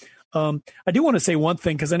eyes. I do want to say one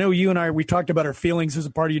thing, because I know you and I, we talked about our feelings as a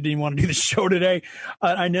part of you didn't want to do the show today.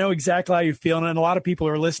 I know exactly how you feel, and a lot of people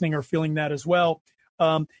who are listening are feeling that as well.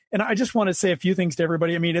 And I just want to say a few things to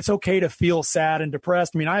everybody. I mean, it's okay to feel sad and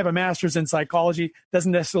depressed. I mean, I have a master's in psychology.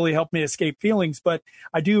 Doesn't necessarily help me escape feelings, but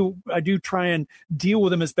I do try and deal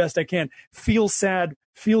with them as best I can. Feel sad,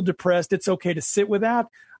 feel depressed. It's okay to sit with that.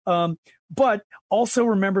 But also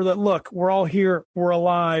remember that, look, we're all here. We're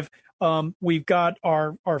alive. We've got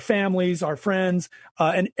our families, our friends,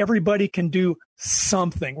 and everybody can do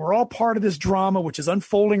something. We're all part of this drama, which is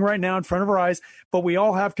unfolding right now in front of our eyes, but we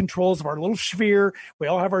all have controls of our little sphere. We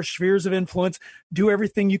all have our spheres of influence. Do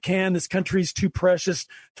everything you can. This country's too precious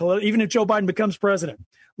to let, even if Joe Biden becomes president.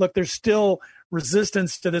 Look, there's still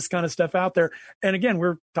resistance to this kind of stuff out there. And again,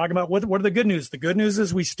 we're talking about what are the good news? The good news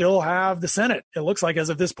is we still have the Senate. It looks like as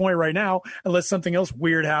of this point right now, unless something else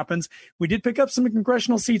weird happens. We did pick up some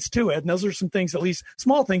congressional seats too, Ed, and those are some things, at least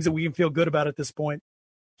small things, that we can feel good about at this point.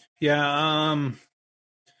 Yeah.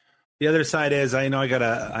 The other side is, I know I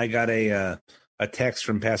got a text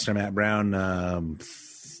from Pastor Matt Brown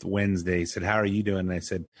Wednesday. He said, "How are you doing?" And I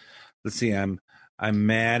said, "Let's see, I'm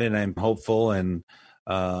mad and I'm hopeful, and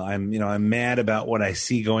I'm mad about what I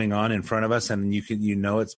see going on in front of us, and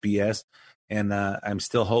it's BS, and I'm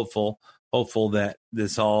still hopeful that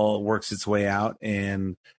this all works its way out,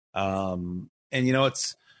 and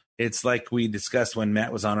it's like we discussed when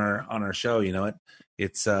Matt was on our show.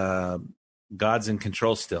 It's God's in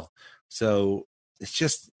control still, so it's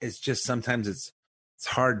just sometimes it's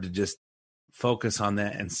hard to just focus on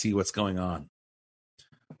that and see what's going on.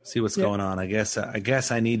 Going on. I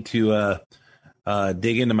guess I need to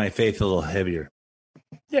dig into my faith a little heavier.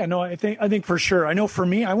 Yeah, no, I think for sure. I know for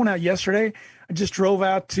me, I went out yesterday. I just drove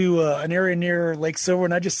out to an area near Lake Silver,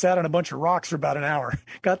 and I just sat on a bunch of rocks for about an hour.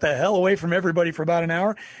 Got the hell away from everybody for about an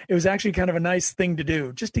hour. It was actually kind of a nice thing to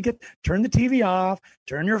do, just to turn the TV off,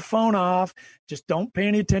 turn your phone off, just don't pay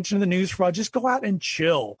any attention to the news for a while. Just go out and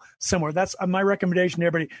chill somewhere. That's my recommendation to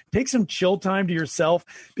everybody. Take some chill time to yourself,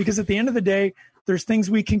 because at the end of the day, there's things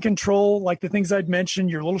we can control, like the things I'd mentioned,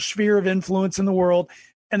 your little sphere of influence in the world.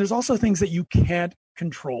 And there's also things that you can't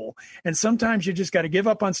control. And sometimes you just got to give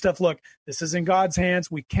up on stuff. Look, this is in God's hands.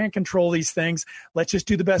 We can't control these things. Let's just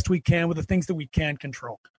do the best we can with the things that we can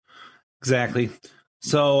control. Exactly.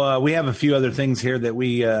 So we have a few other things here that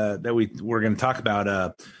we're going to talk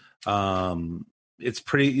about. It's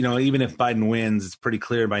pretty, even if Biden wins, it's pretty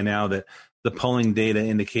clear by now that the polling data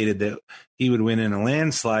indicated that he would win in a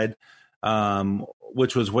landslide,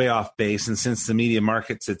 which was way off base. And since the media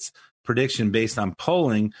markets its prediction based on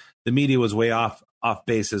polling, the media was way off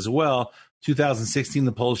base as well. 2016,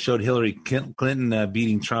 the polls showed Hillary Clinton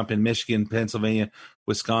beating Trump in Michigan, Pennsylvania,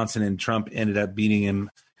 Wisconsin, and Trump ended up beating her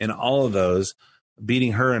in all of those.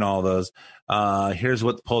 Here's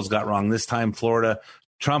what the polls got wrong. This time, Florida,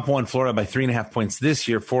 Trump won Florida by 3.5 points this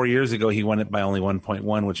year. 4 years ago, he won it by only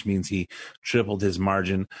 1.1, which means he tripled his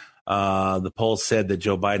margin. The polls said that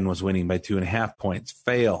Joe Biden was winning by 2.5 points.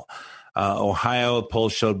 Fail. Ohio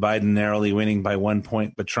polls showed Biden narrowly winning by 1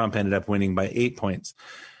 point, but Trump ended up winning by 8 points.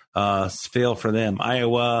 Fail for them.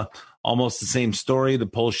 Iowa, almost the same story. The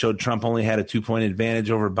polls showed Trump only had a 2-point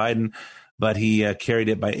advantage over Biden, but he carried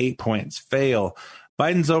it by 8 points. Fail.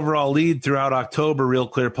 Biden's overall lead throughout October, Real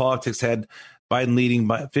Clear Politics had Biden leading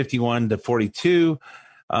by 51-42,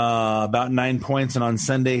 about 9 points. And on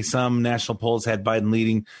Sunday, some national polls had Biden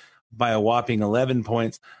leading by a whopping 11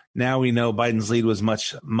 points. Now we know Biden's lead was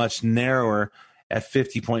much, much narrower at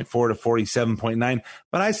 50.4 to 47.9.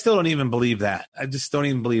 But I still don't even believe that. I just don't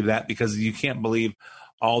even believe that, because you can't believe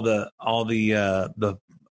all the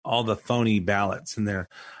phony ballots in there.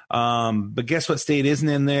 But guess what state isn't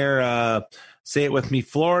in there? Say it with me,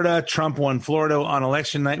 Florida. Trump won Florida on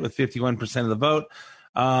election night with 51% of the vote.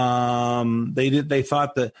 They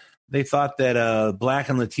thought that Black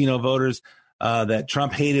and Latino voters, that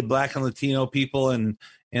Trump hated Black and Latino people, and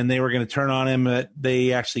they were going to turn on him. But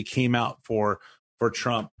they actually came out for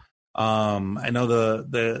Trump. I know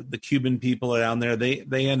the Cuban people are down there.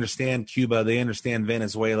 They understand Cuba. They understand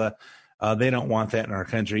Venezuela. They don't want that in our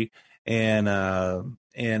country. And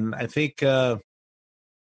I think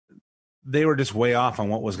they were just way off on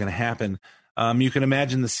what was going to happen. You can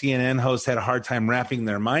imagine the CNN host had a hard time wrapping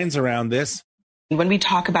their minds around this. When we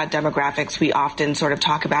talk about demographics, we often sort of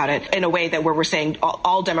talk about it in a way that where we're saying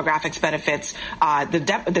all demographics benefits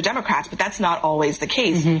the Democrats, but that's not always the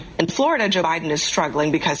case. Mm-hmm. In Florida, Joe Biden is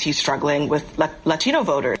struggling because he's struggling with Latino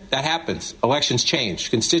voters. That happens. Elections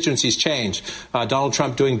change. Constituencies change. Donald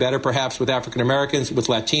Trump doing better perhaps with African Americans, with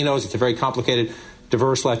Latinos. It's a very complicated,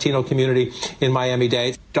 diverse Latino community in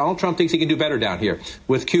Miami-Dade. Donald Trump thinks he can do better down here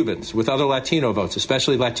with Cubans, with other Latino votes,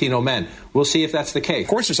 especially Latino men. We'll see if that's the case. Of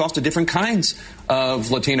course, there's also different kinds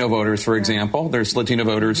of Latino voters, for example. There's Latino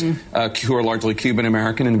voters who are largely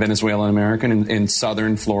Cuban-American and Venezuelan-American in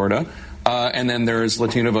southern Florida. And then there's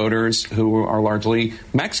Latino voters who are largely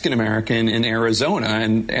Mexican-American in Arizona,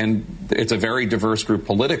 and it's a very diverse group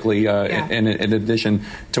politically, in addition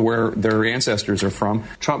to where their ancestors are from.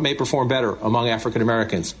 Trump may perform better among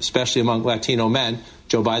African-Americans, especially among Latino men.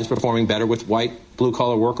 Joe Biden's performing better with white,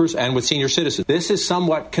 blue-collar workers and with senior citizens. This is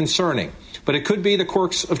somewhat concerning, but it could be the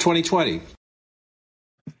quirks of 2020.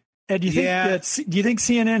 Ed, do you think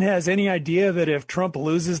CNN has any idea that if Trump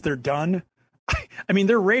loses, they're done? I mean,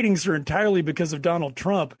 their ratings are entirely because of Donald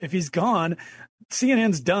Trump. If he's gone,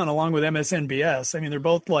 CNN's done along with MSNBS. I mean, they're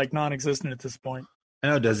both like non-existent at this point. I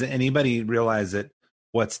know. Does anybody realize that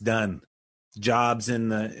what's done? Jobs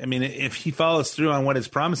if he follows through on what his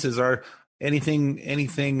promises are, anything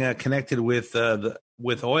connected with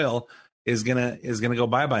oil is gonna go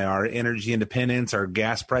bye-bye. Our energy independence, our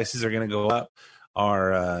gas prices are gonna go up.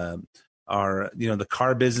 Our the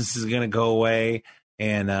car business is gonna go away,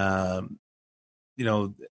 and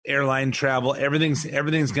airline travel, everything's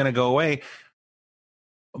going to go away.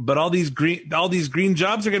 But all these green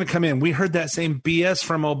jobs are going to come in. We heard that same BS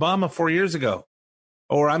from Obama 4 years ago,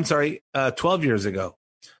 12 years ago.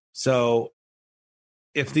 So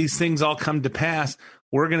if these things all come to pass,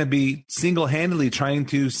 we're going to be single-handedly trying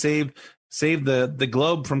to save the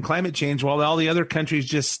globe from climate change, while all the other countries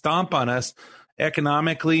just stomp on us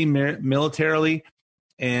economically, militarily,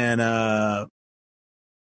 and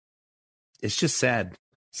it's just sad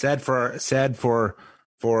for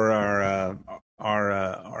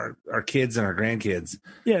our kids and our grandkids.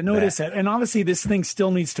 Yeah, no, it is sad. And obviously this thing still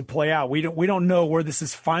needs to play out. We don't know where this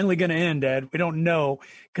is finally going to end, Ed. We don't know,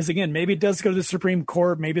 because again, maybe it does go to the Supreme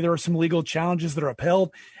Court. Maybe there are some legal challenges that are upheld,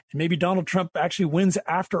 and maybe Donald Trump actually wins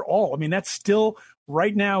after all. I mean, that's still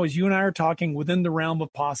right now, as you and I are talking, within the realm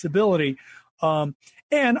of possibility.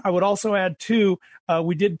 And I would also add, too,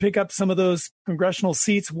 we did pick up some of those congressional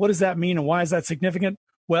seats. What does that mean, and why is that significant?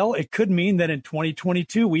 Well, it could mean that in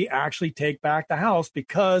 2022, we actually take back the House,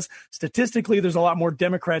 because statistically, there's a lot more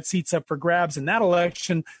Democrat seats up for grabs in that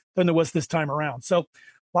election than there was this time around. So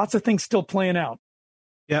lots of things still playing out.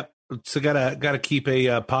 Yep. So gotta keep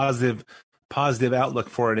a positive outlook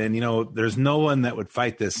for it. And, there's no one that would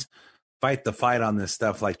fight the fight on this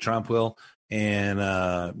stuff like Trump will. And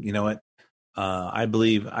you know what? I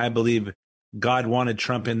believe God wanted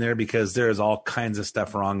Trump in there because there is all kinds of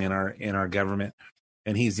stuff wrong in our government,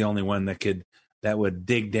 and he's the only one that would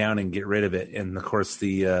dig down and get rid of it. And of course,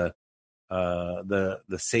 the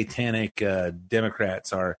satanic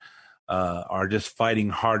Democrats are just fighting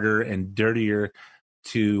harder and dirtier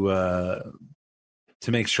to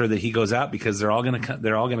make sure that he goes out, because they're all going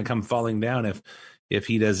to come falling down if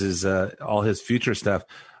he does his all his future stuff.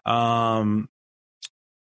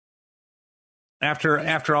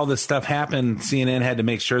 after all this stuff happened, CNN had to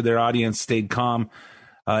make sure their audience stayed calm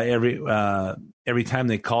every time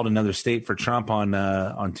they called another state for Trump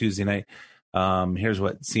on Tuesday night. Here's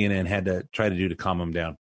what CNN had to try to do to calm them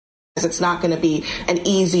down. It's not going to be an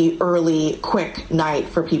easy, early, quick night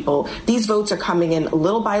for people. These votes are coming in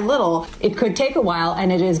little by little. It could take a while, and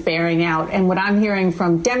it is bearing out. And what I'm hearing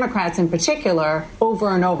from Democrats in particular,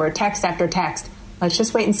 over and over, text after text, let's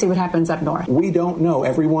just wait and see what happens up north. We don't know.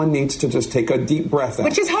 Everyone needs to just take a deep breath in.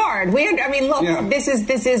 Which is hard.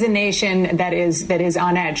 This is a nation that is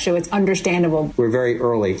on edge, so it's understandable. We're very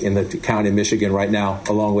early in the count in Michigan right now,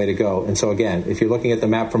 a long way to go. And so again, if you're looking at the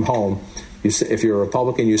map from home, if you're a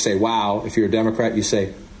Republican, you say, wow. If you're a Democrat, you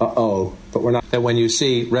say, uh-oh. But we're not. And when you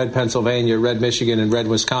see red Pennsylvania, red Michigan, and red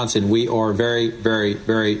Wisconsin, we are very, very,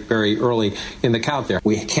 very, very early in the count there.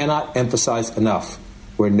 We cannot emphasize enough.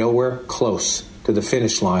 We're nowhere close to the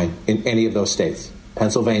finish line in any of those states.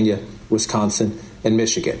 Pennsylvania, Wisconsin, and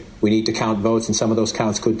Michigan. We need to count votes, and some of those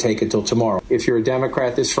counts could take until tomorrow. If you're a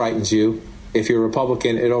Democrat, this frightens you. If you're a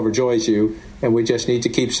Republican, it overjoys you. And we just need to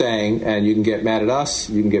keep saying, and you can get mad at us,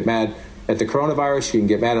 you can get mad at the coronavirus, you can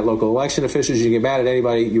get mad at local election officials, you can get mad at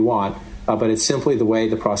anybody you want, but it's simply the way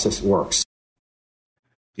the process works.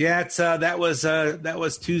 Yeah, it's that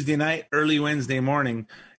was Tuesday night, early Wednesday morning.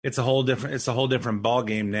 It's a whole different ball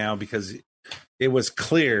game now, because it was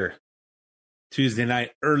clear Tuesday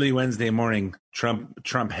night, early Wednesday morning,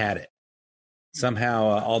 Trump had it.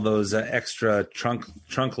 Somehow all those extra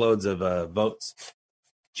trunk loads of votes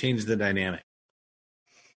changed the dynamic.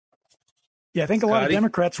 Yeah, I think a lot of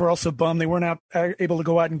Democrats were also bummed they weren't able to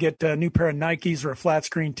go out and get a new pair of Nikes or a flat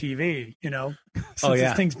screen TV, since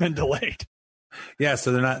this thing's been delayed. Yeah,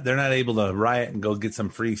 so they're not able to riot and go get some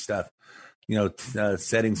free stuff,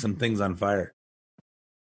 setting some things on fire.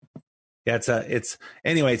 Yeah, it's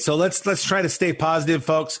anyway. So let's try to stay positive,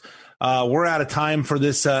 folks. We're out of time for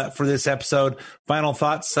this episode. Final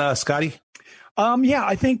thoughts, Scotty?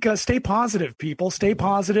 I think stay positive, people. Stay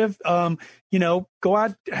positive. Go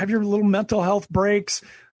out, have your little mental health breaks.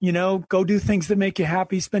 Go do things that make you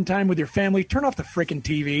happy. Spend time with your family. Turn off the freaking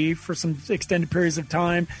TV for some extended periods of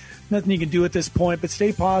time. Nothing you can do at this point, but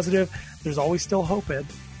stay positive. There's always still hope, Ed.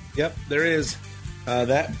 Yep, there is.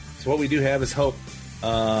 That's what we do have is hope,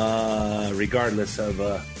 regardless of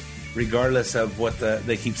what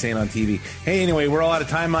they keep saying on TV. Hey, anyway, we're all out of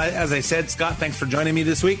time. As I said, Scott, thanks for joining me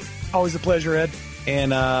this week. Always a pleasure, Ed.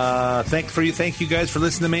 And thank you guys for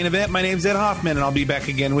listening to the Main Event. My name's Ed Hoffman, and I'll be back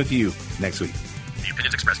again with you next week. The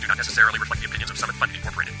opinions expressed do not necessarily reflect the opinions of Summit Funding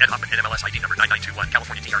Incorporated. Ed Hoffman, NMLS ID number 9921.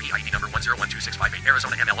 California DRE ID number 1012658.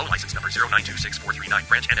 Arizona MLO license number 0926439.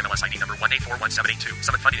 Branch NMLS ID number 1841782.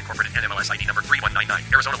 Summit Funding Incorporated NMLS ID number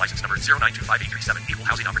 3199. Arizona license number 0925837. Equal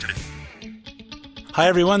housing opportunity. Hi,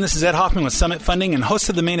 everyone. This is Ed Hoffman with Summit Funding and host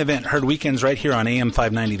of the Main Event, heard weekends right here on AM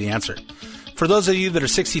 590 The Answer. For those of you that are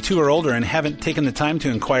 62 or older and haven't taken the time to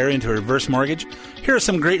inquire into a reverse mortgage, here are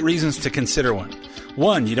some great reasons to consider one.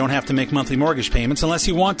 1, you don't have to make monthly mortgage payments unless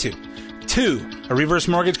you want to. 2, a reverse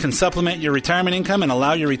mortgage can supplement your retirement income and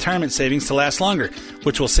allow your retirement savings to last longer,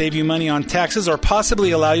 which will save you money on taxes or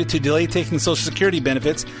possibly allow you to delay taking Social Security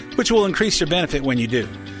benefits, which will increase your benefit when you do.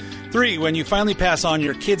 3, when you finally pass on,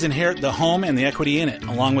 your kids inherit the home and the equity in it,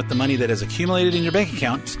 along with the money that has accumulated in your bank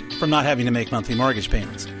accounts from not having to make monthly mortgage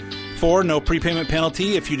payments. 4, no prepayment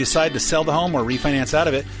penalty if you decide to sell the home or refinance out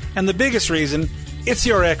of it. And the biggest reason, it's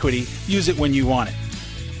your equity. Use it when you want it.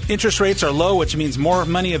 Interest rates are low, which means more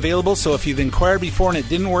money available, so if you've inquired before and it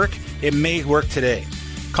didn't work, it may work today.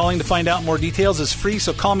 Calling to find out more details is free,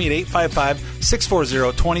 so call me at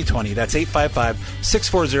 855-640-2020. That's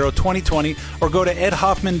 855-640-2020, or go to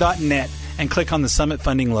edhoffman.net and click on the Summit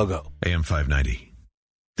Funding logo. AM 590,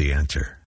 The Answer.